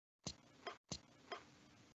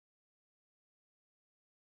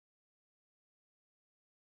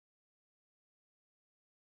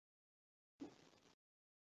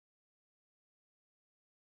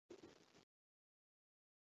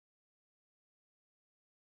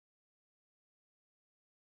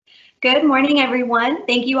Good morning, everyone.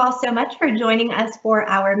 Thank you all so much for joining us for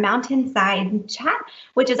our Mountainside chat,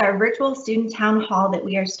 which is our virtual student town hall that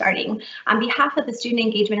we are starting. On behalf of the Student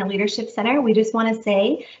Engagement and Leadership Center, we just want to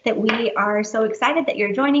say that we are so excited that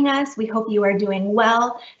you're joining us. We hope you are doing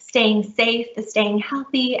well, staying safe, staying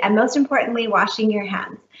healthy, and most importantly, washing your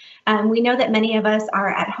hands. We know that many of us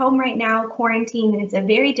are at home right now, quarantined, and it's a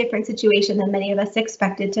very different situation than many of us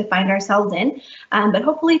expected to find ourselves in. But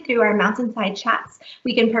hopefully through our Mountainside chats,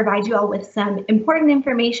 we can provide you all with some important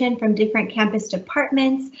information from different campus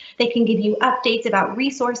departments. They can give you updates about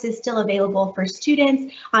resources still available for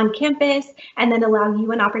students on campus, and then allow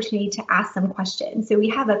you an opportunity to ask some questions. So we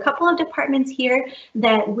have a couple of departments here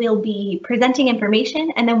that will be presenting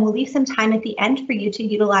information, and then we'll leave some time at the end for you to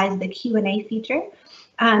utilize the Q&A feature.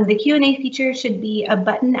 The Q&A feature should be a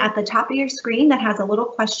button at the top of your screen that has a little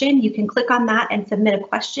question. You can click on that and submit a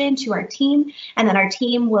question to our team, and then our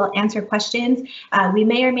team will answer questions. We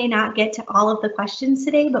may or may not get to all of the questions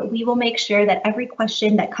today, but we will make sure that every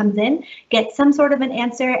question that comes in gets some sort of an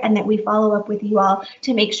answer, and that we follow up with you all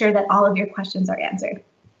to make sure that all of your questions are answered.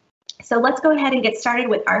 So let's go ahead and get started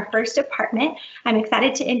with our first department. I'm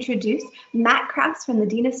excited to introduce Matt Krause from the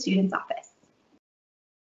Dean of Students office.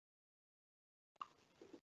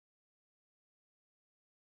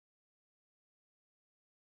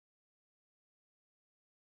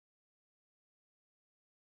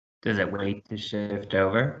 Does it wait to shift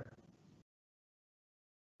over?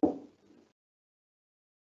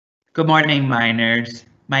 Good morning, minors.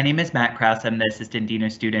 My name is Matt Krause. I'm the Assistant Dean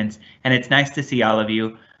of Students, and it's nice to see all of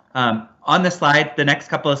you. On the slide, the next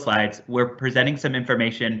couple of slides, we're presenting some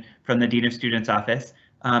information from the Dean of Students office.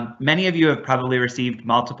 Many of you have probably received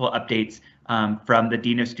multiple updates from the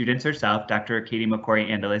Dean of Students herself, Dr. Katie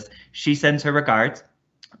McCory-Andelis. She sends her regards.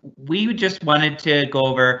 We just wanted to go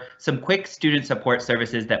over some quick student support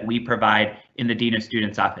services that we provide in the Dean of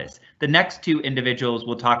Students office. The next two individuals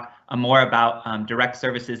will talk more about direct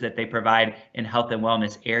services that they provide in health and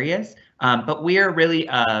wellness areas, but we are really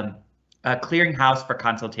a clearinghouse for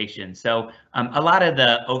consultation. So a lot of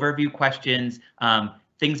the overview questions,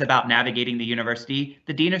 things about navigating the university,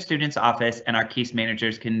 the Dean of Students office and our case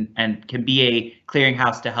managers can be a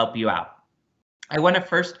clearinghouse to help you out. I want to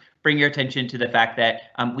first bring your attention to the fact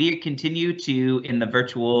that we continue to, in the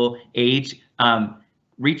virtual age,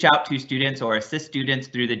 reach out to students or assist students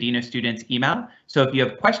through the Dean of Students email. So if you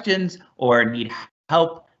have questions or need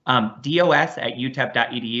help,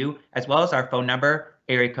 dos@utep.edu, as well as our phone number,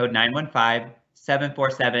 area code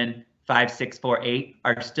 915-747-5648,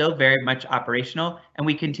 are still very much operational, and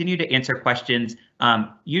we continue to answer questions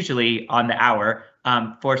usually on the hour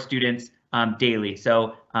for students daily.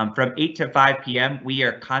 So from 8 to 5 p.m., we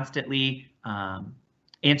are constantly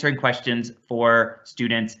answering questions for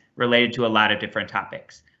students related to a lot of different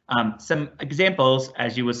topics. Some examples,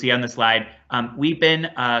 as you will see on the slide, we've been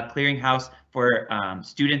a clearinghouse for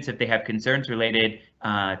students if they have concerns related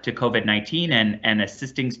to COVID-19 and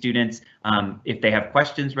assisting students if they have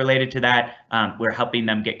questions related to that. We're helping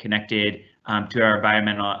them get connected to our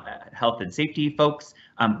environmental health and safety folks.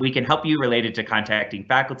 We can help you related to contacting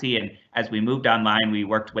faculty, and as we moved online, we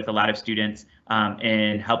worked with a lot of students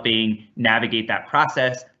in helping navigate that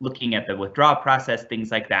process, looking at the withdrawal process,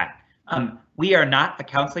 things like that. We are not a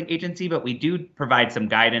counseling agency, but we do provide some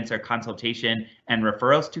guidance or consultation and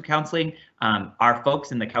referrals to counseling. Our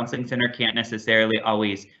folks in the counseling center can't necessarily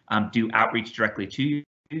always do outreach directly to you.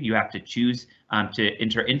 You have to choose to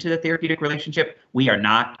enter into the therapeutic relationship. We are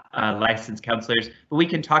not licensed counselors, but we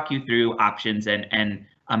can talk you through options and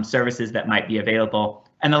services that might be available.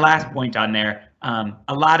 And the last point on there,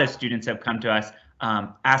 a lot of students have come to us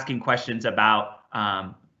asking questions about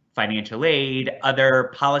financial aid,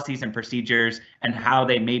 other policies and procedures, and how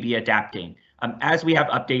they may be adapting. As we have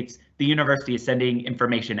updates, the university is sending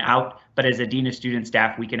information out, but as a Dean of Student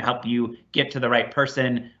staff, we can help you get to the right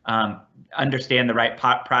person, understand the right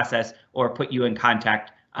process, or put you in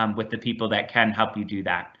contact with the people that can help you do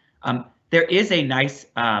that. There is a nice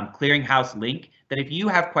clearinghouse link that if you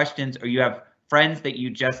have questions or you have friends that you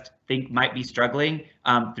just think might be struggling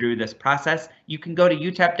through this process, you can go to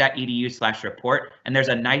utep.edu/report, and there's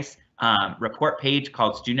a nice report page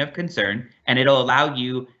called Student of Concern, and it'll allow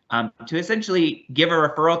you to essentially give a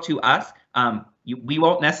referral to us. We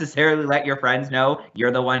won't necessarily let your friends know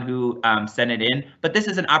you're the one who sent it in, but this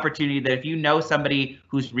is an opportunity that if you know somebody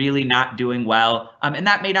who's really not doing well, and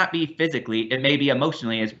that may not be physically, it may be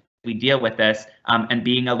emotionally as we deal with this and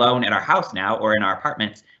being alone in our house now or in our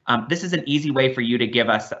apartments, this is an easy way for you to give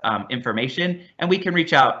us information, and we can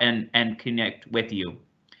reach out and connect with you.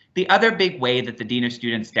 The other big way that the Dean of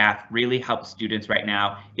Student staff really helps students right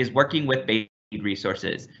now is working with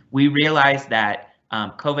resources. We realize that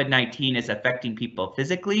COVID-19 is affecting people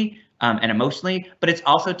physically and emotionally, but it's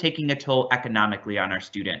also taking a toll economically on our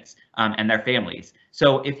students and their families.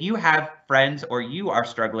 So if you have friends or you are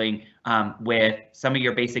struggling with some of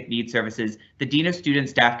your basic needs services, the Dean of Student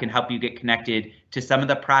Staff can help you get connected to some of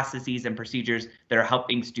the processes and procedures that are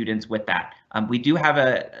helping students with that. We do have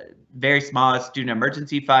a very small student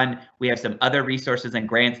emergency fund. We have some other resources and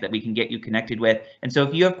grants that we can get you connected with. And so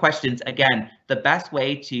if you have questions, again, the best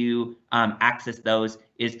way to access those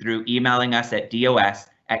is through emailing us at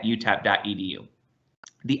dos@utep.edu.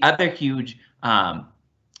 The other huge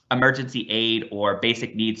emergency aid or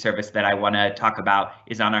basic needs service that I want to talk about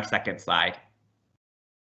is on our second slide.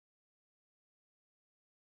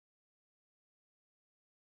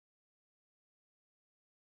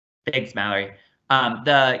 Thanks, Mallory.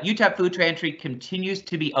 The UTEP food pantry continues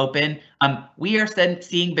to be open. We are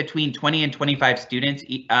seeing between 20 and 25 students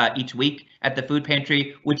each week at the food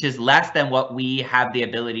pantry, which is less than what we have the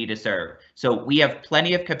ability to serve. So we have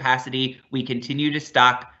plenty of capacity. We continue to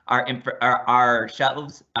stock our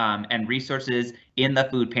shelves and resources in the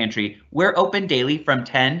food pantry. We're open daily from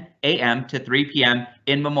 10 a.m. to 3 p.m.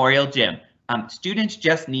 in Memorial Gym. Students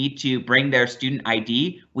just need to bring their student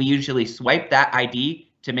ID. We usually swipe that ID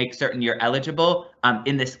to make certain you're eligible.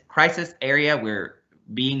 In this crisis area, we're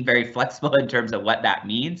being very flexible in terms of what that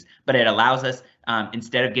means, but it allows us,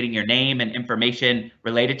 instead of getting your name and information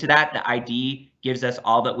related to that, the ID gives us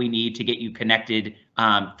all that we need to get you connected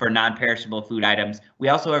for non-perishable food items. We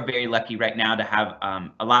also are very lucky right now to have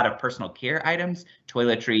a lot of personal care items,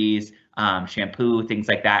 toiletries, shampoo, things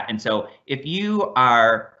like that. And so if you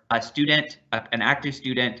are a student, an active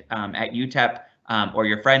student at UTEP, or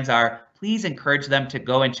your friends are, please encourage them to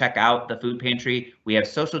go and check out the food pantry. We have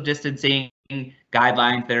social distancing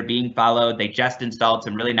guidelines that are being followed. They just installed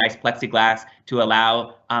some really nice plexiglass to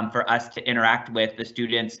allow for us to interact with the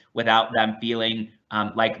students without them feeling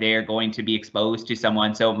like they're going to be exposed to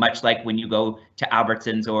someone. So much like when you go to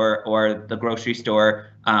Albertsons or the grocery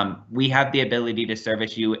store, we have the ability to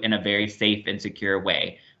service you in a very safe and secure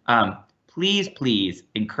way. Please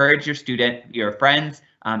encourage your friends,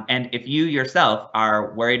 and if you yourself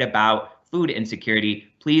are worried about food insecurity,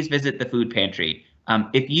 please visit the food pantry.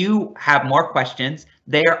 If you have more questions,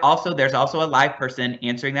 there's also a live person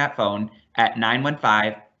answering that phone at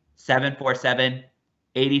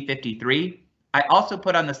 915-747-8053. I also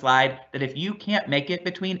put on the slide that if you can't make it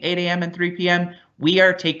between 8 a.m. and 3 p.m., we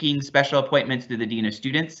are taking special appointments through the Dean of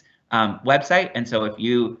Students website. And so if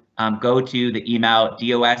you go to the email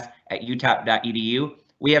dos@utep.edu,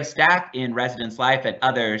 we have staff in Residence Life and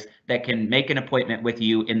others that can make an appointment with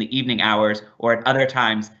you in the evening hours or at other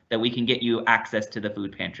times that we can get you access to the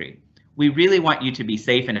food pantry. We really want you to be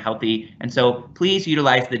safe and healthy, and so please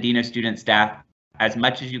utilize the Dean of Student Staff as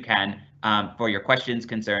much as you can for your questions,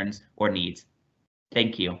 concerns, or needs.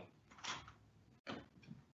 Thank you.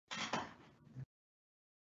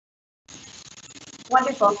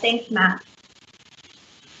 Wonderful, thanks, Matt.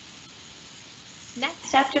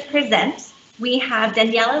 Next up to present, we have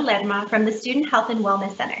Daniela Lerma from the Student Health and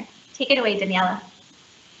Wellness Center. Take it away, Daniela.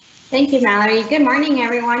 Thank you, Mallory. Good morning,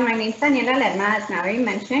 everyone. My name is Daniela Lerma, as Mallory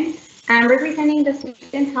mentioned. I'm representing the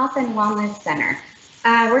Student Health and Wellness Center.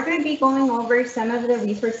 We're going to be going over some of the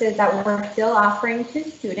resources that we're still offering to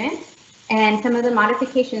students and some of the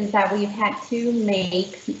modifications that we've had to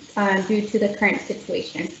make due to the current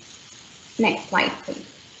situation. Next slide, please.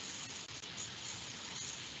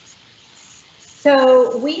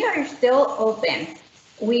 So we are still open.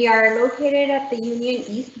 We are located at the Union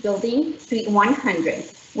East Building, Suite 100.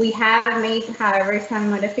 We have made, however, some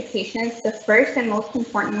modifications. The first and most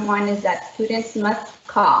important one is that students must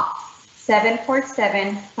call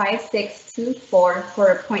 747-5624 for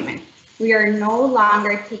appointment. We are no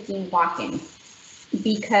longer taking walk-ins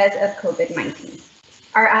because of COVID-19.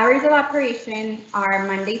 Our hours of operation are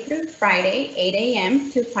Monday through Friday, 8 a.m.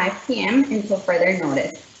 to 5 p.m. until further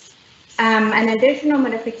notice. An additional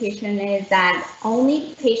modification is that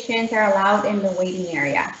only patients are allowed in the waiting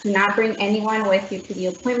area. Do not bring anyone with you to the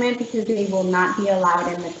appointment because they will not be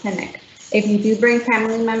allowed in the clinic. If you do bring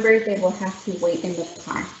family members, they will have to wait in the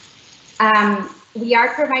car. We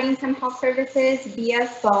are providing some health services via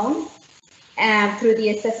phone through the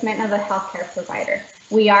assessment of a healthcare provider.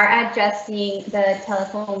 We are adjusting the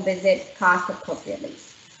telephone visit cost appropriately.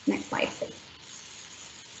 Next slide, please.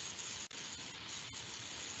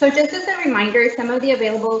 So just as a reminder, some of the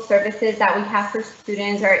available services that we have for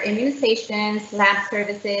students are immunizations, lab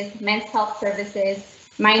services, men's health services,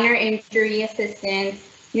 minor injury assistance,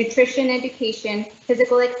 nutrition education,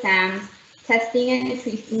 physical exams, testing and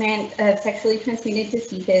treatment of sexually transmitted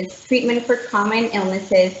diseases, treatment for common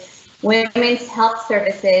illnesses, women's health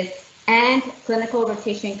services, and clinical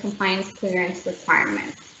rotation compliance clearance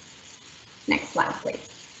requirements. Next slide, please.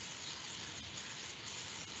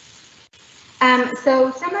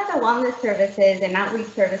 So some of the wellness services and outreach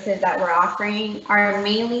services that we're offering are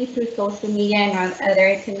mainly through social media and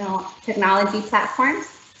other technology platforms.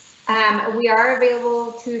 We are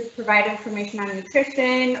available to provide information on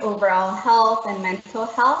nutrition, overall health, and mental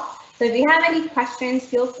health. So if you have any questions,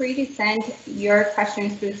 feel free to send your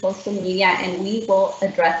questions through social media and we will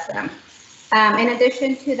address them. In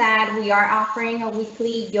addition to that, we are offering a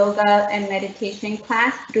weekly yoga and meditation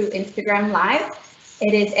class through Instagram Live.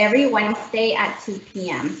 It is every Wednesday at 2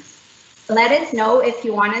 p.m. Let us know if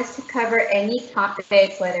you want us to cover any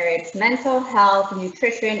topic, whether it's mental health,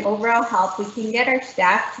 nutrition, overall health. We can get our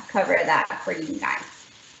staff to cover that for you guys.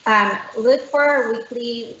 Look for our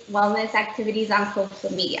weekly wellness activities on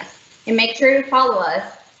social media and make sure to follow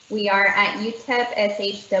us. We are at UTEP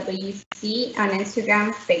SHWC on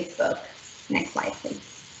Instagram, Facebook. Next slide, please.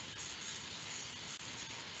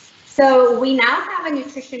 So we now have a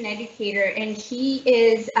nutrition educator and she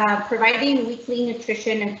is providing weekly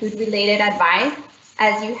nutrition and food related advice.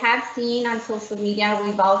 As you have seen on social media,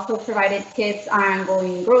 we've also provided tips on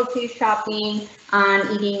going grocery shopping, on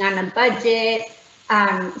eating on a budget.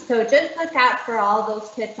 So just look out for all those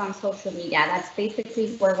tips on social media. That's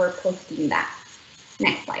basically where we're posting that.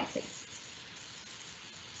 Next slide, please.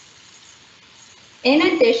 In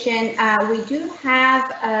addition, we do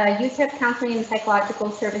have a UTEP Counseling and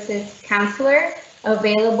Psychological Services counselor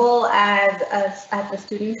available at the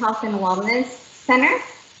Student Health and Wellness Center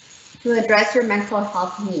to address your mental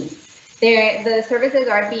health needs. The services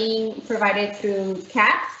are being provided through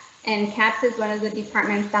CAPS, and CAPS is one of the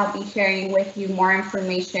departments that I'll be sharing with you more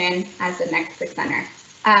information as the next presenter.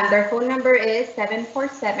 Their phone number is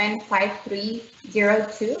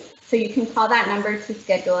 747-5302, so you can call that number to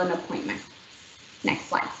schedule an appointment. Next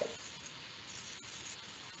slide, please.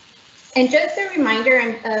 And just a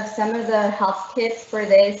reminder of some of the health tips for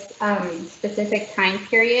this specific time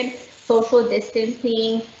period. Social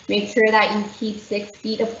distancing, make sure that you keep 6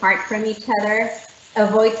 feet apart from each other.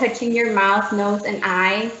 Avoid touching your mouth, nose, and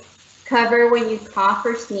eyes. Cover when you cough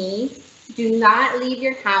or sneeze. Do not leave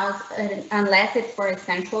your house unless it's for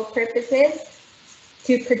essential purposes.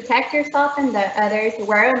 To protect yourself and the others,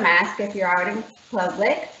 wear a mask if you're out in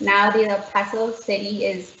public. Now the Paso city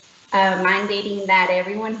is mandating that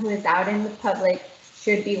everyone who is out in the public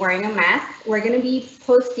should be wearing a mask. We're going to be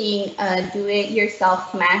posting a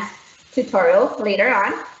do-it-yourself mask tutorial later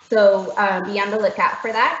on, so be on the lookout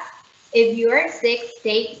for that. If you are sick,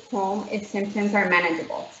 stay home if symptoms are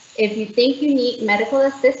manageable. If you think you need medical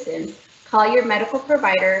assistance, call your medical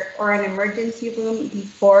provider or an emergency room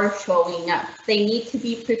before showing up. They need to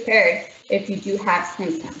be prepared if you do have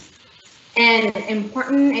symptoms. And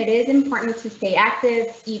it is important to stay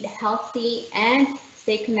active, eat healthy, and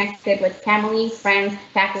stay connected with family, friends,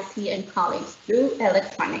 faculty, and colleagues through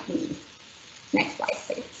electronic means. Next slide,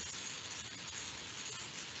 please.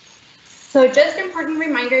 So just important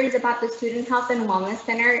reminders about the Student Health and Wellness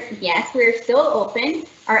Center. Yes, we're still open.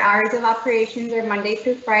 Our hours of operations are Monday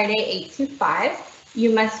through Friday, 8 to 5.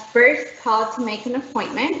 You must first call to make an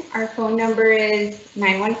appointment. Our phone number is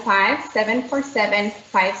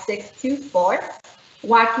 915-747-5624.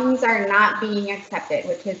 Walk-ins are not being accepted,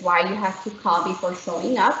 which is why you have to call before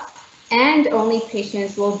showing up, and only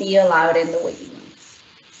patients will be allowed in the waiting room.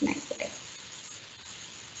 Next slide.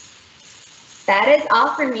 That is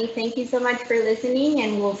all for me. Thank you so much for listening,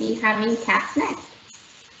 and we'll be having CAPS next.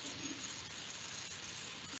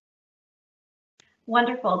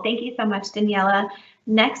 Wonderful. Thank you so much, Daniela.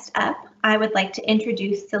 Next up, I would like to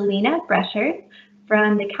introduce Selena Brescher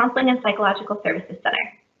from the Counseling and Psychological Services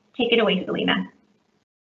Center. Take it away, Selena.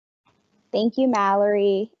 Thank you,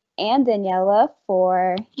 Mallory and Daniela,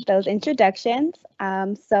 for those introductions.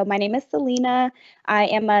 So my name is Selena. I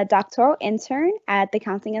am a doctoral intern at the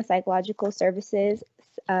Counseling and Psychological Services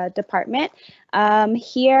Department.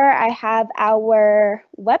 Here I have our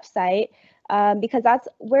website because that's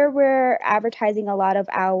where we're advertising a lot of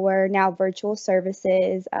our now virtual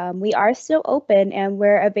services. We are still open and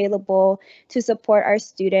we're available to support our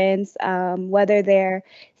students, whether they're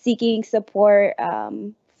seeking support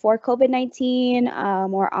for COVID-19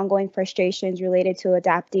 or ongoing frustrations related to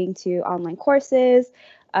adapting to online courses,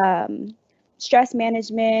 stress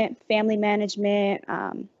management, family management,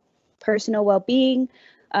 personal well-being.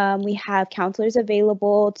 We have counselors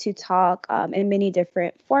available to talk in many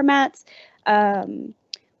different formats.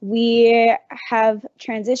 We have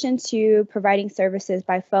transitioned to providing services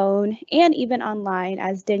by phone and even online.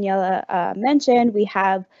 As Daniela mentioned, we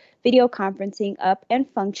have video conferencing up and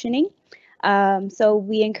functioning. So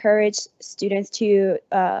we encourage students to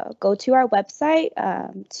go to our website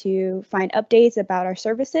to find updates about our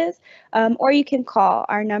services, or you can call.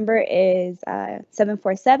 Our number is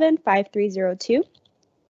 747-5302.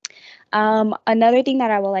 Another thing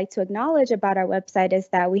that I would like to acknowledge about our website is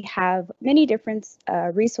that we have many different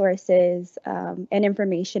resources and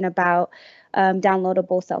information about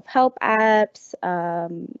downloadable self-help apps,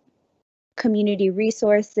 community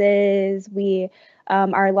resources. We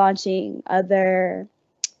are launching other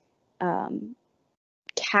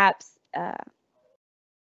CAPS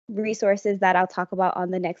resources that I'll talk about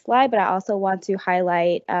on the next slide, but I also want to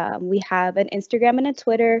highlight we have an Instagram and a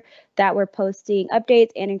Twitter that we're posting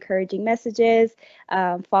updates and encouraging messages.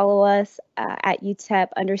 Follow us at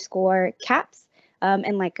UTEP_CAPS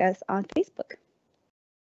and like us on Facebook.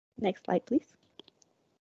 Next slide, please.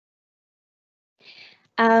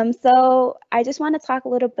 So I just want to talk a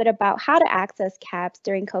little bit about how to access CAPS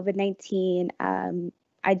during COVID-19.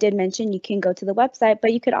 I did mention you can go to the website,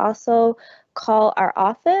 but you could also call our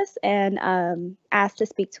office and ask to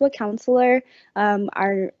speak to a counselor.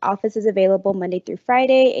 Our office is available Monday through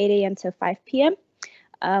Friday, 8 a.m. to 5 p.m.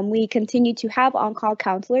 We continue to have on-call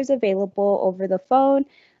counselors available over the phone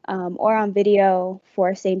or on video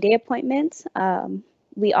for same-day appointments.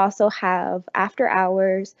 We also have after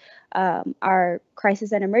hours, our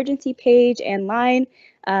crisis and emergency page and line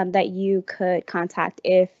that you could contact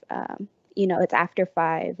if you know, it's after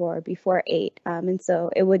 5 or before 8. And so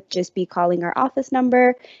it would just be calling our office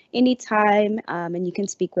number anytime, and you can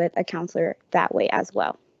speak with a counselor that way as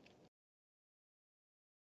well.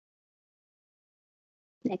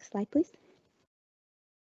 Next slide, please.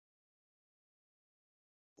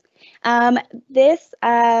 This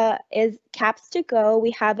is CAPS to Go.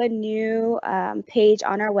 We have a new page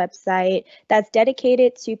on our website that's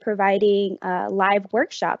dedicated to providing live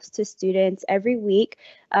workshops to students every week.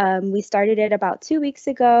 We started it about 2 weeks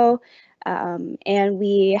ago, and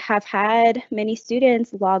we have had many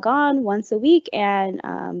students log on once a week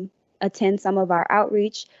and attend some of our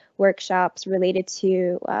outreach workshops related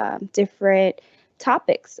to different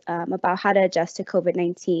topics about how to adjust to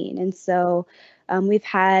COVID-19. And so we've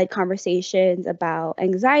had conversations about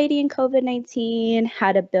anxiety in COVID-19,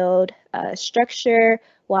 how to build structure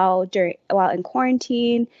while in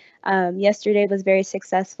quarantine. Yesterday was very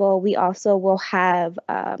successful. We also will have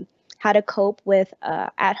how to cope with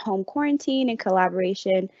at-home quarantine in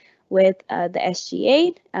collaboration with the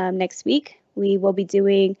SGA next week. We will be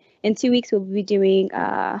doing, in 2 weeks, we'll be doing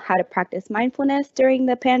how to practice mindfulness during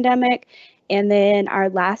the pandemic. And then our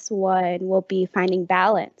last one will be finding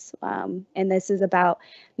balance. And this is about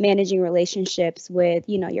managing relationships with,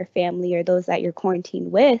 you know, your family or those that you're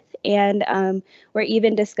quarantined with. And we're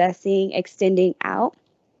even discussing extending out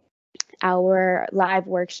our live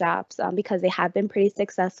workshops because they have been pretty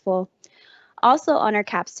successful. Also on our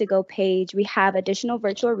CAPS to Go page, we have additional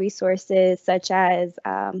virtual resources such as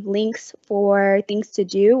links for things to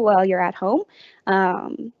do while you're at home.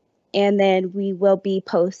 And then we will be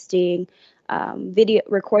posting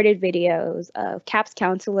recorded videos of CAPS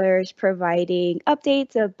counselors providing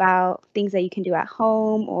updates about things that you can do at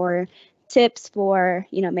home or tips for,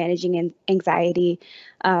 you know, managing anxiety,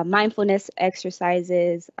 mindfulness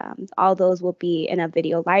exercises. All those will be in a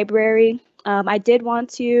video library. I did want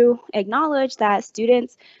to acknowledge that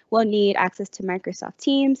students will need access to Microsoft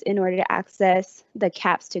Teams in order to access the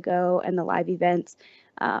CAPS to Go and the live events.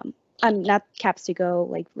 Not CAPS to Go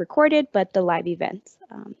like recorded, but the live events.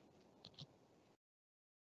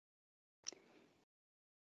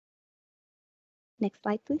 Next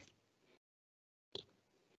slide, please.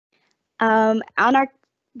 On our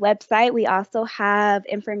website, we also have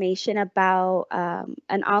information about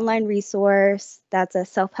an online resource that's a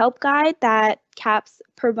self-help guide that CAPS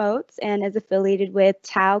promotes and is affiliated with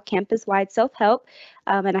TAO Campus-Wide Self-Help.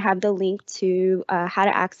 And I have the link to how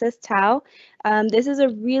to access TAO. This is a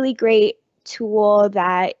really great tool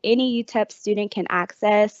that any UTEP student can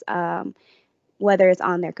access, whether it's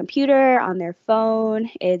on their computer, on their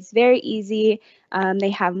phone. It's very easy. They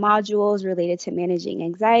have modules related to managing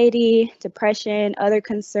anxiety, depression, other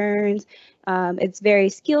concerns. It's very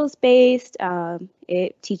skills-based.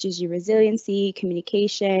 It teaches you resiliency,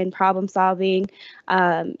 communication, problem solving.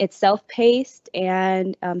 It's self-paced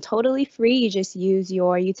and totally free. You just use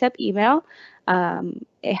your UTEP email.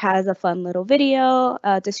 It has a fun little video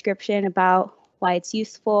description about why it's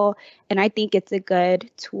useful. And I think it's a good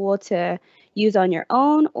tool to use on your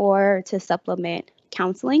own or to supplement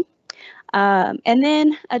counseling. And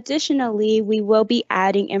then additionally, we will be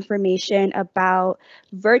adding information about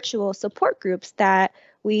virtual support groups that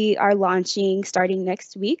we are launching starting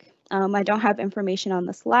next week. I don't have information on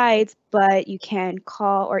the slides, but you can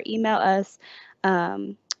call or email us.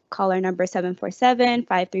 Call our number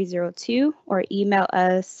 747-5302 or email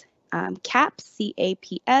us CAPS,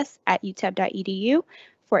 CAPS @utep.edu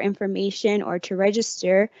for information or to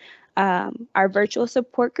register. Our virtual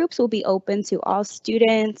support groups will be open to all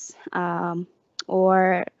students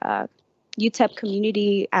or UTEP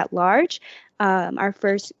community at large. Our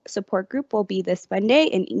first support group will be this Monday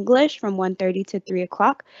in English from 1:30 to 3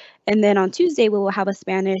 o'clock. And then on Tuesday, we will have a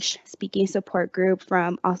Spanish speaking support group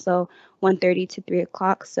from also 1:30 to 3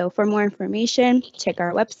 o'clock. So for more information, check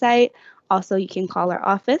our website. Also, you can call our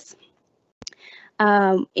office.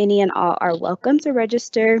 Any and all are welcome to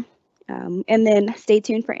register. And then stay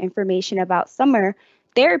tuned for information about summer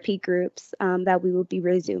therapy groups that we will be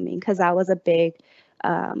resuming, because that was a big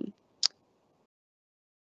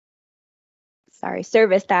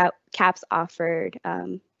service that CAPS offered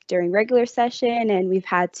during regular session, and we've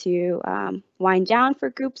had to wind down for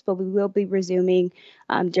groups, but we will be resuming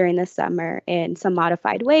during the summer in some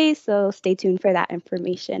modified ways, so stay tuned for that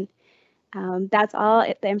information. That's all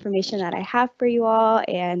the information that I have for you all,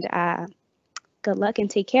 and good luck and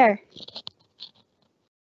take care.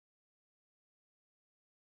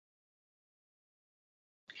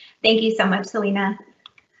 Thank you so much, Selena.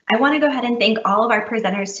 I want to go ahead and thank all of our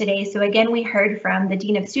presenters today. So again, we heard from the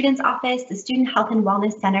Dean of Students Office, the Student Health and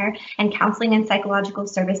Wellness Center, and Counseling and Psychological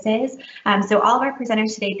Services. So all of our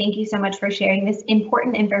presenters today, thank you so much for sharing this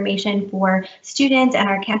important information for students and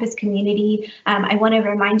our campus community. I want to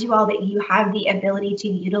remind you all that you have the ability to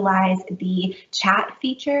utilize the chat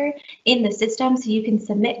feature in the system, so you can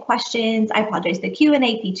submit questions. I apologize, the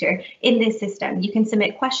Q&A feature in this system. You can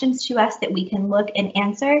submit questions to us that we can look and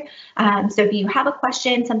answer. So if you have a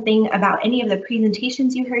question, something about any of the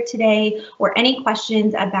presentations you heard today, or any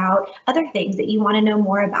questions about other things that you want to know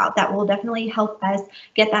more about, that will definitely help us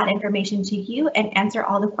get that information to you and answer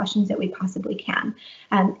all the questions that we possibly can.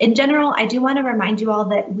 In general, I do want to remind you all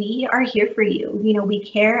that we are here for you. You know, we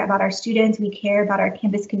care about our students, we care about our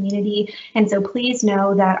campus community, and so please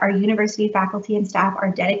know that our university faculty and staff are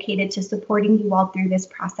dedicated to supporting you all through this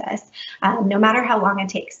process. No matter how long it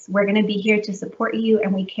takes, we're going to be here to support you,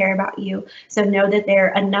 and we care about you. So know that there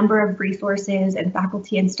are a number of resources and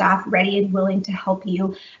faculty and staff ready and willing to help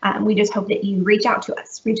you. We just hope that you reach out to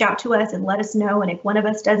us and let us know. And if one of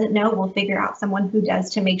us doesn't know, we'll figure out someone who does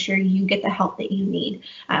to make sure you get the help that you need.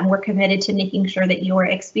 We're committed to making sure that your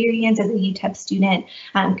experience as a UTEP student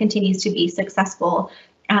continues to be successful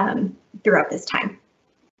throughout this time.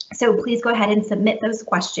 So please go ahead and submit those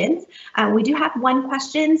questions. We do have one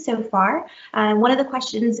question so far. One of the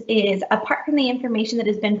questions is, apart from the information that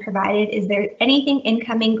has been provided, is there anything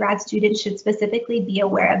incoming grad students should specifically be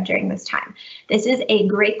aware of during this time? This is a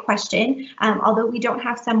great question. Although we don't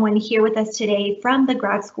have someone here with us today from the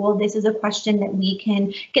grad school, this is a question that we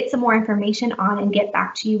can get some more information on and get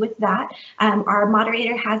back to you with that. Our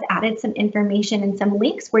moderator has added some information and some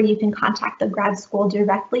links where you can contact the grad school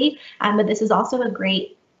directly, but this is also a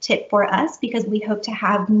great tip for us, because we hope to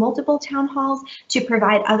have multiple town halls to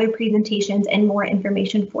provide other presentations and more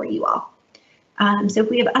information for you all. So if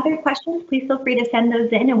we have other questions, please feel free to send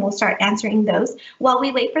those in and we'll start answering those. While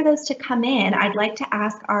we wait for those to come in, I'd like to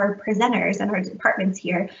ask our presenters and our departments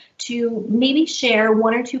here to maybe share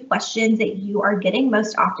one or two questions that you are getting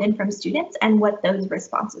most often from students and what those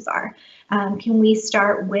responses are. Can we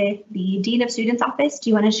start with the Dean of Students Office? Do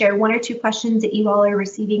you want to share one or two questions that you all are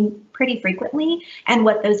receiving pretty frequently and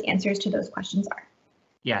what those answers to those questions are?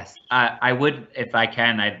 Yes, I would, if I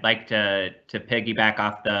can. I'd like to piggyback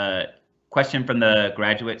off the question from the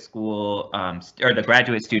graduate school or the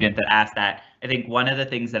graduate student that asked that. I think one of the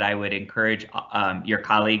things that I would encourage your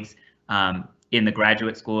colleagues in the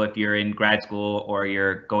graduate school, if you're in grad school or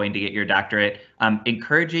you're going to get your doctorate,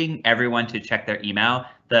 encouraging everyone to check their email.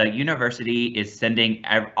 The university is sending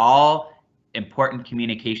all important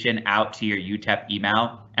communication out to your UTEP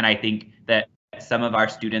email, and I think that some of our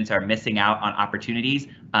students are missing out on opportunities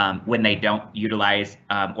when they don't utilize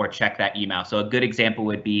or check that email. So a good example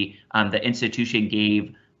would be the institution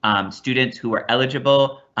gave students who were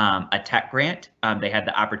eligible a tech grant. They had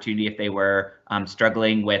the opportunity, if they were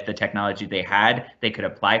struggling with the technology they had, they could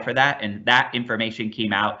apply for that. And that information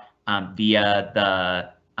came out via the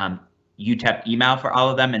UTEP email for all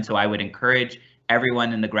of them. And so I would encourage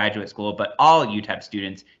everyone in the graduate school, but all UTEP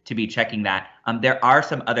students, to be checking that. There are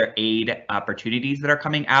some other aid opportunities that are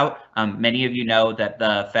coming out. Many of you know that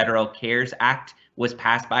the Federal CARES Act was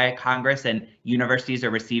passed by Congress, and universities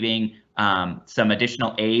are receiving some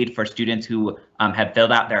additional aid for students who have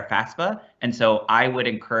filled out their FAFSA. And so I would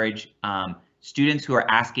encourage students who are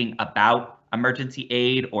asking about emergency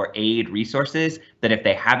aid or aid resources that if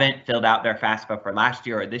they haven't filled out their FAFSA for last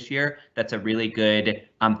year or this year, that's a really good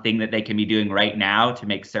thing that they can be doing right now to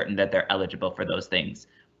make certain that they're eligible for those things.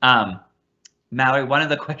 Mallory, one of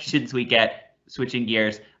the questions we get, switching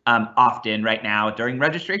gears, often right now during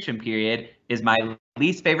registration period is my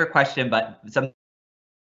least favorite question, but some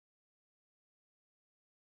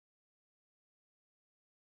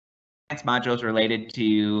modules related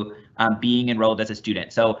to being enrolled as a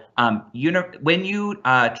student. So when you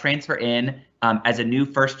transfer in as a new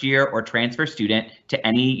first year or transfer student to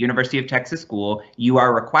any University of Texas school, you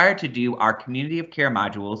are required to do our community of care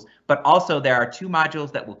modules, but also there are 2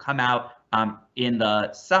 modules that will come out in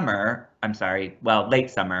the summer,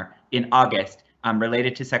 late summer, in August,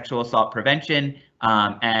 related to sexual assault prevention,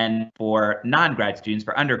 and for non-grad students,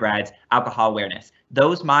 for undergrads, alcohol awareness.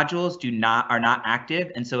 Those modules are not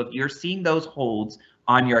active, and so if you're seeing those holds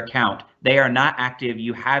on your account, they are not active.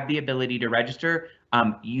 You have the ability to register.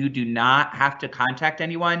 You do not have to contact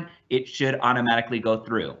anyone. It should automatically go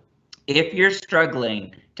through. If you're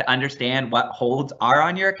struggling to understand what holds are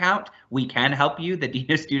on your account, we can help you. The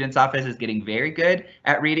Dean of Students Office is getting very good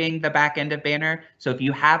at reading the back end of Banner. So if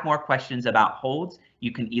you have more questions about holds,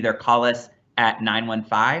 you can either call us at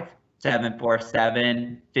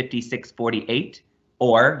 915-747-5648,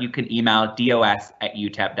 or you can email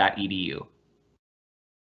dos@utep.edu.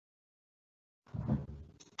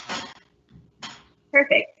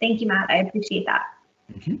 Perfect. Thank you, Matt. I appreciate that.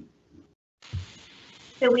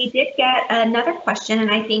 So we did get another question,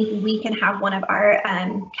 and I think we can have one of our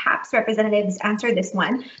CAPS representatives answer this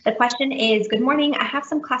one. The question is, good morning. I have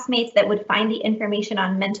some classmates that would find the information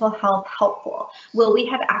on mental health helpful. Will we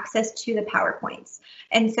have access to the PowerPoints?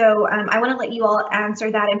 And so I want to let you all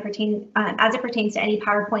answer that as it pertains to any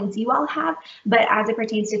PowerPoints you all have, but as it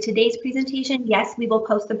pertains to today's presentation, yes, we will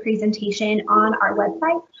post the presentation on our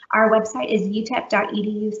website. Our website is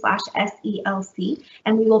utep.edu/SELC,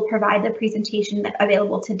 and we will provide the presentation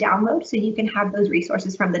available to download so you can have those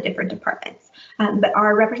resources from the different departments. But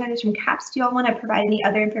our representatives from CAPS, do you all want to provide any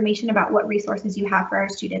other information about what resources you have for our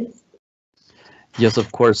students? Yes,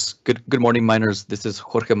 of course. Good morning, minors. This is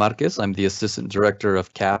Jorge Marquez. I'm the Assistant Director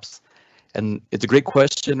of CAPS. And it's a great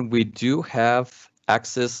question. We do have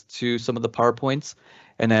access to some of the PowerPoints.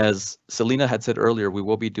 And as Selena had said earlier, we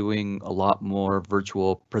will be doing a lot more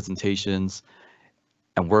virtual presentations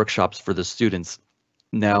and workshops for the students.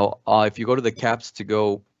 Now, if you go to the CAPS to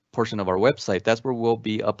Go portion of our website, that's where we'll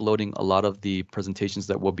be uploading a lot of the presentations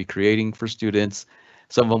that we'll be creating for students.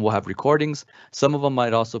 Some of them will have recordings. Some of them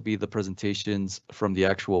might also be the presentations from the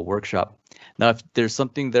actual workshop. Now, if there's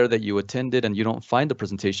something there that you attended and you don't find the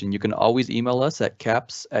presentation, you can always email us at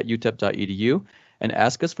caps@utep.edu and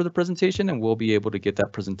ask us for the presentation, and we'll be able to get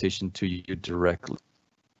that presentation to you directly.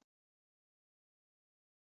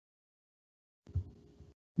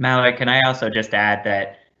 Mallory, can I also just add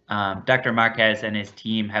that Dr. Marquez and his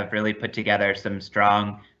team have really put together some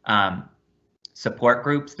strong support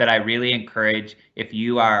groups that I really encourage. If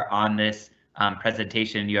you are on this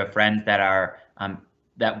presentation, you have friends that are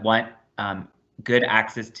that want good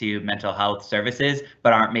access to mental health services,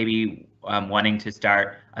 but aren't maybe wanting to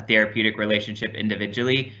start a therapeutic relationship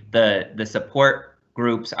individually, the support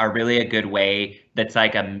groups are really a good way that's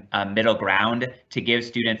like a middle ground to give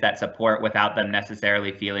students that support without them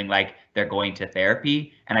necessarily feeling like they're going to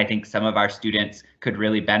therapy. And I think some of our students could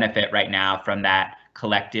really benefit right now from that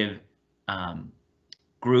collective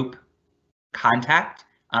group contact,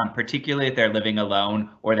 particularly if they're living alone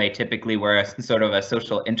or they typically were a sort of a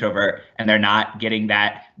social introvert and they're not getting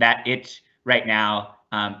that itch right now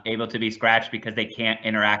able to be scratched because they can't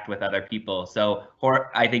interact with other people. So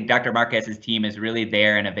I think Dr. Marquez's team is really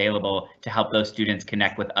there and available to help those students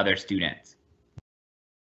connect with other students.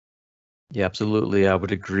 Yeah, absolutely. I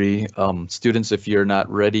would agree. Students, if you're not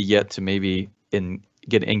ready yet to maybe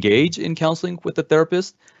get engaged in counseling with a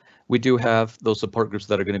therapist, we do have those support groups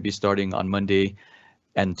that are going to be starting on Monday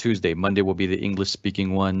and Tuesday. Monday will be the English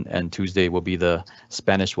speaking one and Tuesday will be the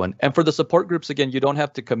Spanish one. And for the support groups, again, you don't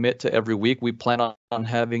have to commit to every week. We plan on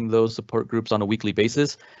having those support groups on a weekly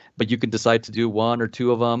basis, but you can decide to do 1 or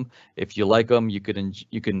 2 of them. If you like them, you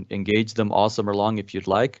can engage them all summer long if you'd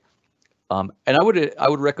like. And I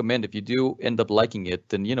would recommend, if you do end up liking it,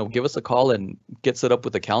 then give us a call and get set up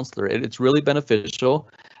with a counselor. It's really beneficial.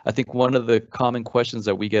 I think one of the common questions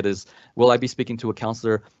that we get is, will I be speaking to a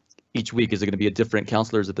counselor each week? Is it going to be a different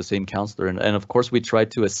counselor? Is it the same counselor? And of course, we try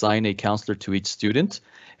to assign a counselor to each student,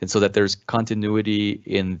 and so that there's continuity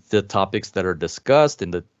in the topics that are discussed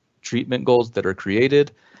and the treatment goals that are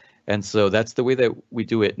created. And so that's the way that we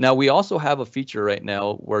do it. Now, we also have a feature right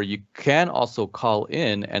now where you can also call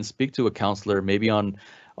in and speak to a counselor, maybe on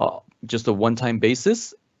just a one-time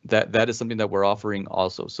basis, that is something that we're offering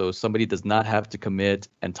also. So somebody does not have to commit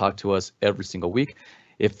and talk to us every single week.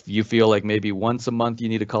 If you feel like maybe once a month you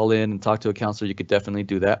need to call in and talk to a counselor, you could definitely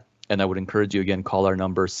do that. And I would encourage you, again, call our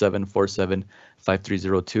number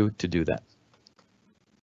 747-5302 to do that.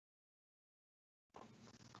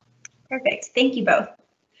 Perfect. Thank you both.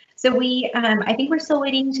 So I think we're still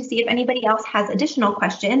waiting to see if anybody else has additional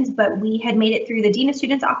questions, but we had made it through the Dean of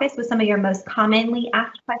Students office with some of your most commonly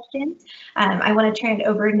asked questions. I want to turn it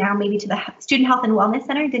over now maybe to the Student Health and Wellness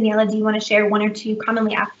Center. Daniela, do you want to share one or two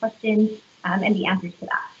commonly asked questions and the answers to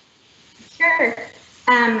that? Sure.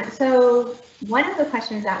 So one of the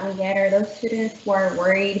questions that we get are those students who are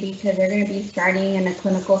worried because they're going to be starting in a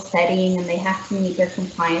clinical setting and they have to meet their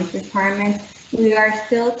compliance requirements. We are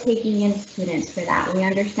still taking in students for that. We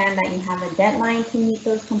understand that you have a deadline to meet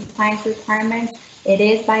those compliance requirements. It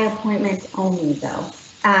is by appointment only though.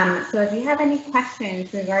 So if you have any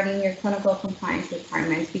questions regarding your clinical compliance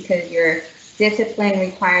requirements, because your discipline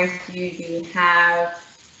requires you to have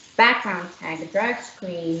background check, drug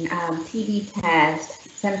screen, TB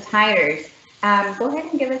test, some titers, go ahead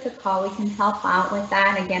and give us a call. We can help out with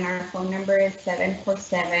that. Again, our phone number is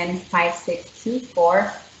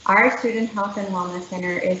 747-5624. Our Student Health and Wellness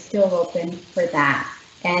Center is still open for that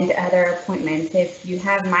and other appointments. If you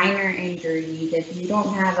have minor injuries, if you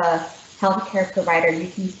don't have a healthcare provider, you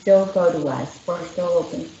can still go to us. We're still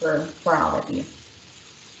open for all of you.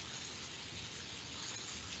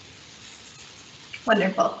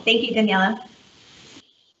 Wonderful. Thank you, Daniela.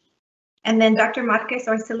 And then Dr. Marquez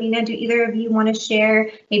or Selena, do either of you want to share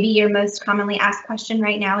maybe your most commonly asked question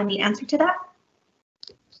right now and the answer to that?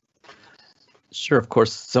 Sure, of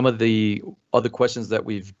course. Some of the other questions that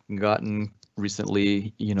we've gotten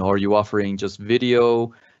recently, are you offering just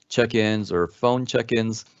video check-ins or phone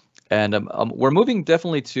check-ins? And we're moving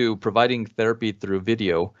definitely to providing therapy through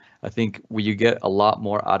video. I think you get a lot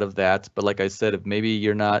more out of that. But like I said, if maybe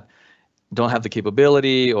don't have the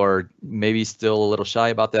capability or maybe still a little shy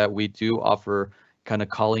about that, we do offer kind of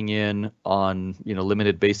calling in on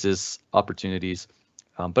limited basis opportunities.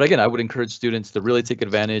 But again, I would encourage students to really take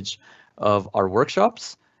advantage of our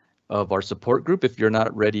workshops, of our support group if you're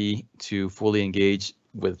not ready to fully engage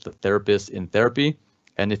with the therapist in therapy.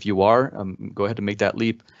 And if you are, go ahead and make that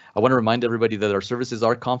leap. I want to remind everybody that our services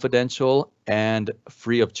are confidential and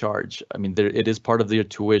free of charge. I mean, it is part of their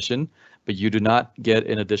tuition, but you do not get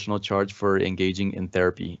an additional charge for engaging in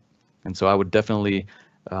therapy. And so I would definitely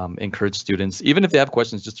encourage students, even if they have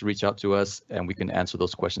questions, just to reach out to us and we can answer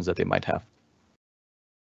those questions that they might have.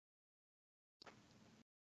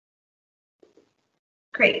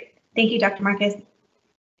 Great. Thank you, Dr. Marquez.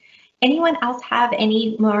 Anyone else have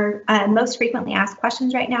any more most frequently asked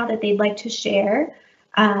questions right now that they'd like to share?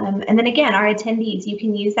 And then again, our attendees, you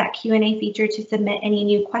can use that Q&A feature to submit any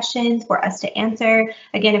new questions for us to answer.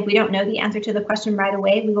 Again, if we don't know the answer to the question right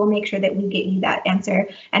away, we will make sure that we get you that answer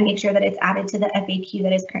and make sure that it's added to the FAQ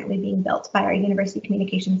that is currently being built by our University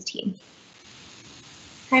Communications team.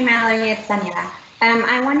 Hi, Mallory, it's Daniela.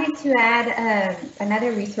 I wanted to add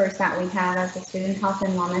another resource that we have as the Student Health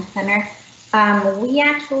and Wellness Center. We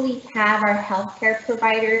actually have our healthcare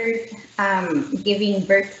providers giving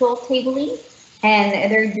virtual tabling,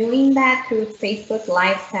 and they're doing that through Facebook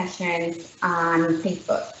Live sessions on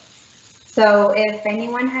Facebook. So if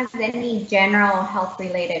anyone has any general health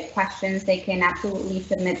related questions, they can absolutely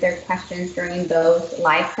submit their questions during those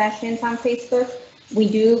live sessions on Facebook. We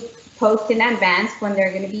do post in advance when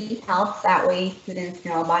they're going to be held. That way students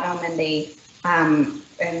know about them and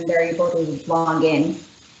they're able to log in.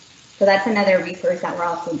 So that's another resource that we're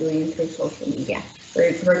also doing through social media.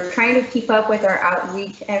 We're trying to keep up with our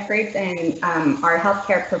outreach efforts, and our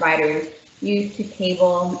healthcare providers used to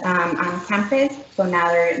table on campus, so now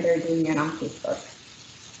they're doing it on Facebook.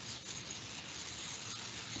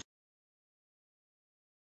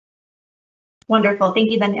 Wonderful.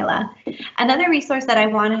 Thank you, Daniela. Another resource that I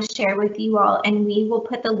want to share with you all, and we will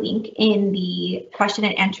put the link in the question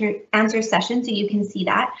and answer session so you can see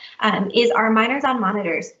that, is our Minors on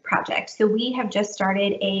Monitors project. So we have just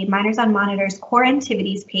started a Minors on Monitors core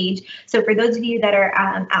activities page. So for those of you that are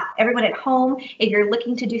everyone at home, if you're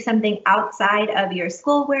looking to do something outside of your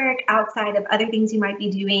schoolwork, outside of other things you might be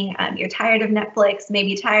doing, you're tired of Netflix,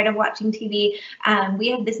 maybe tired of watching TV, we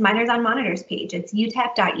have this Minors on Monitors page. It's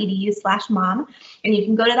utep.edu/mom. And you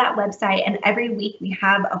can go to that website, and every week we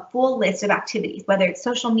have a full list of activities, whether it's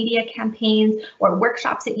social media campaigns or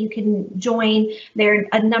workshops that you can join. There are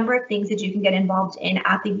a number of things that you can get involved in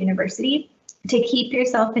at the university to keep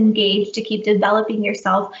yourself engaged, to keep developing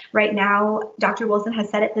yourself. Right now, Dr. Wilson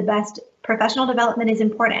has said it the best, Professional development is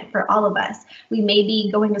important for all of us. We may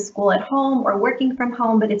be going to school at home or working from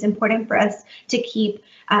home, but it's important for us to keep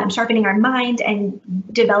sharpening our mind and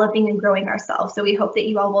developing and growing ourselves. So we hope that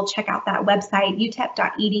you all will check out that website,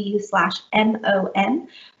 utep.edu/MOM,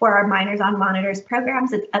 for our Minors on Monitors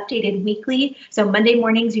programs. It's updated weekly. So Monday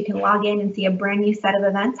mornings, you can log in and see a brand new set of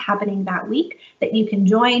events happening that week that you can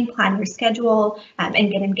join, plan your schedule, and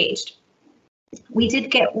get engaged. We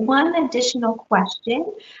did get one additional question.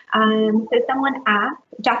 So someone asked,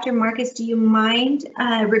 Dr. Marcus, do you mind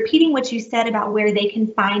repeating what you said about where they can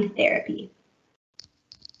find therapy?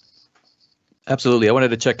 Absolutely. I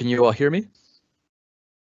wanted to check. Can you all hear me?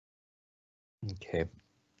 Okay.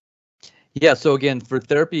 Yeah, so again, for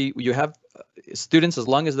therapy, you have students, as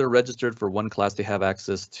long as they're registered for one class, they have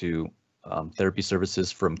access to therapy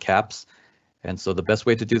services from CAPS. And so the best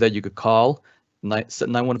way to do that, you could call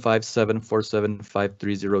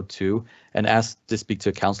 915-747-5302 and ask to speak to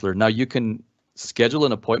a counselor. Now you can schedule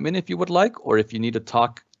an appointment if you would like, or if you need to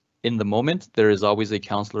talk in the moment, there is always a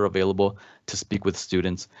counselor available to speak with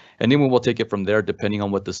students. And then we will take it from there depending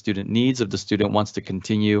on what the student needs. If the student wants to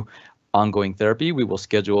continue ongoing therapy, we will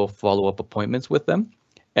schedule follow-up appointments with them.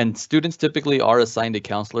 And students typically are assigned a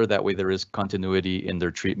counselor. That way there is continuity in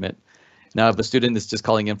their treatment. Now, if a student is just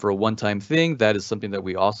calling in for a one-time thing, that is something that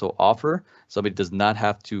we also offer. Somebody does not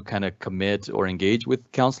have to kind of commit or engage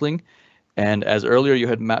with counseling. And as earlier you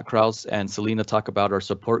had Matt Krause and Selena talk about our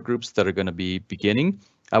support groups that are going to be beginning,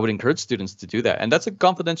 I would encourage students to do that. And that's a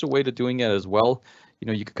confidential way to doing it as well. You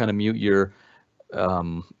know, you can kind of mute your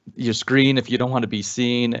screen if you don't want to be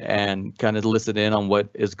seen and kind of listen in on what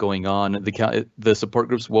is going on. The support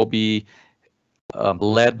groups will be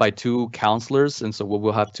led by 2 counselors, and so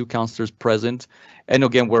we'll have 2 counselors present. And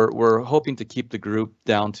again, we're hoping to keep the group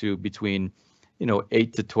down to between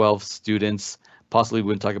 8 to 12 students. Possibly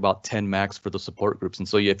we're going to talk about 10 max for the support groups. And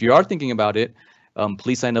so if you are thinking about it,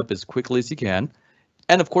 please sign up as quickly as you can.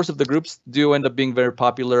 And of course, if the groups do end up being very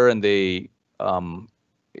popular and they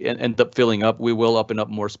end up filling up, we will open up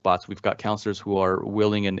more spots. We've got counselors who are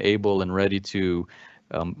willing and able and ready to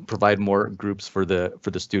provide more groups for the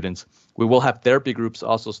students. We will have therapy groups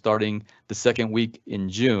also starting the second week in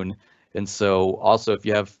June. And so also, if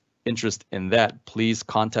you have interest in that, please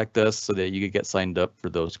contact us so that you can get signed up for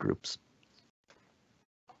those groups.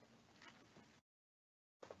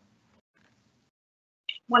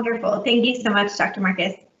 Wonderful. Thank you so much, Dr.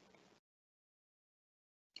 Marcus.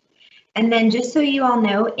 And then just so you all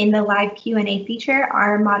know, in the live Q&A feature,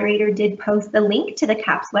 our moderator did post the link to the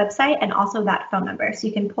CAPS website and also that phone number. So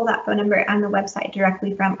you can pull that phone number and the website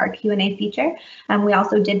directly from our Q&A feature. We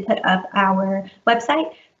also did put up our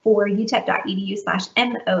website for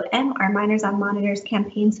utep.edu/MOM, our Minors on Monitors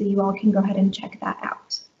campaign, so you all can go ahead and check that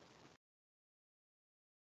out.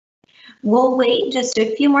 We'll wait just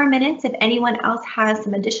a few more minutes. If anyone else has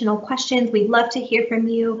some additional questions, we'd love to hear from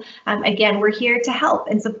you. Again, we're here to help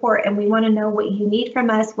and support, and we want to know what you need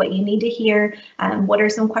from us, what you need to hear. What are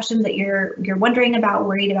some questions that you're wondering about,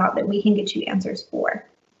 worried about, that we can get you answers for?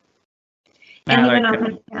 Anyone on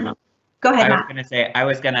the panel? Go ahead, Matt. I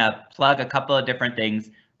was going to plug a couple of different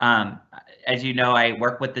things. As you know, I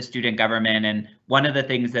work with the student government, and one of the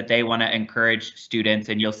things that they want to encourage students,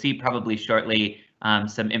 and you'll see probably shortly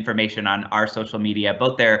some information on our social media,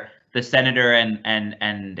 both the senator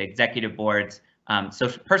and executive boards,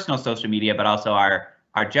 personal social media, but also our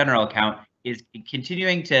general account, is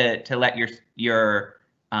continuing to let your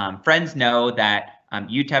friends know that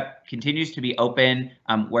UTEP continues to be open.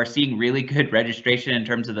 We're seeing really good registration in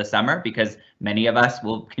terms of the summer because many of us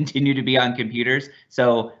will continue to be on computers.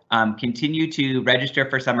 So continue to register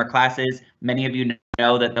for summer classes. Many of you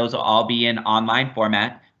know that those will all be in online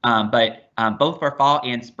format. But both for fall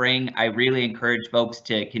and spring, I really encourage folks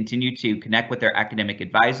to continue to connect with their academic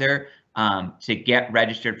advisor to get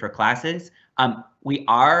registered for classes. We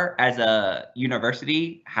are, as a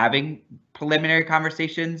university, having preliminary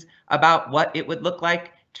conversations about what it would look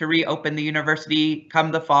like to reopen the university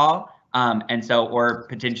come the fall, or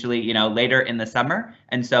potentially, later in the summer.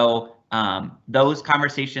 And so those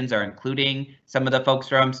conversations are including some of the folks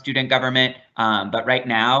from student government, but right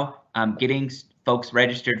now, getting folks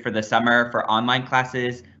registered for the summer for online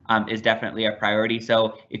classes is definitely a priority.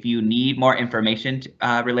 So if you need more information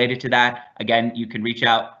related to that, again, you can reach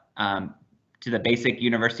out to the basic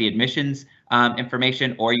university admissions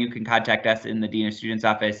information, or you can contact us in the Dean of Students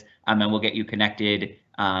office, and we'll get you connected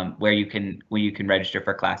where you can register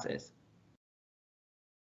for classes.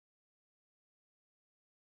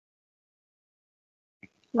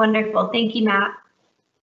 Wonderful. Thank you, Matt.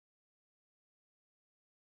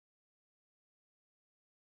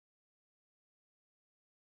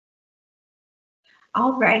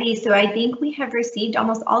 Alrighty, so I think we have received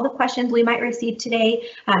almost all the questions we might receive today.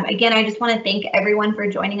 Again, I just want to thank everyone for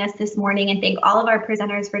joining us this morning and thank all of our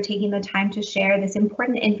presenters for taking the time to share this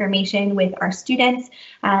important information with our students.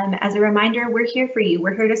 As a reminder, we're here for you.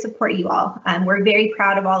 We're here to support you all. We're very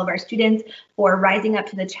proud of all of our students for rising up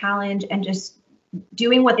to the challenge and just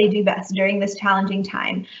doing what they do best during this challenging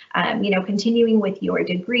time, continuing with your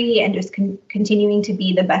degree and just continuing to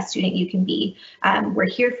be the best student you can be. We're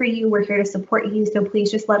here for you. We're here to support you. So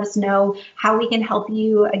please just let us know how we can help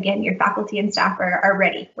you. Again, your faculty and staff are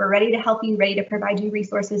ready. We're ready to help you, ready to provide you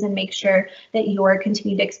resources and make sure that your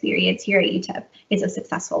continued experience here at UTEP is a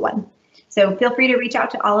successful one. So feel free to reach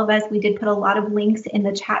out to all of us. We did put a lot of links in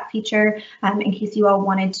the chat feature in case you all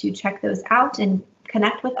wanted to check those out and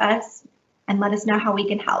connect with us and let us know how we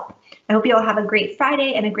can help. I hope you all have a great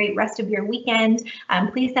Friday and a great rest of your weekend.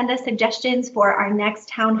 Please send us suggestions for our next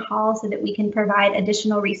town hall so that we can provide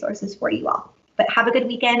additional resources for you all. But have a good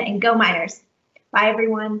weekend and go Miners. Bye,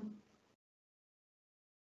 everyone.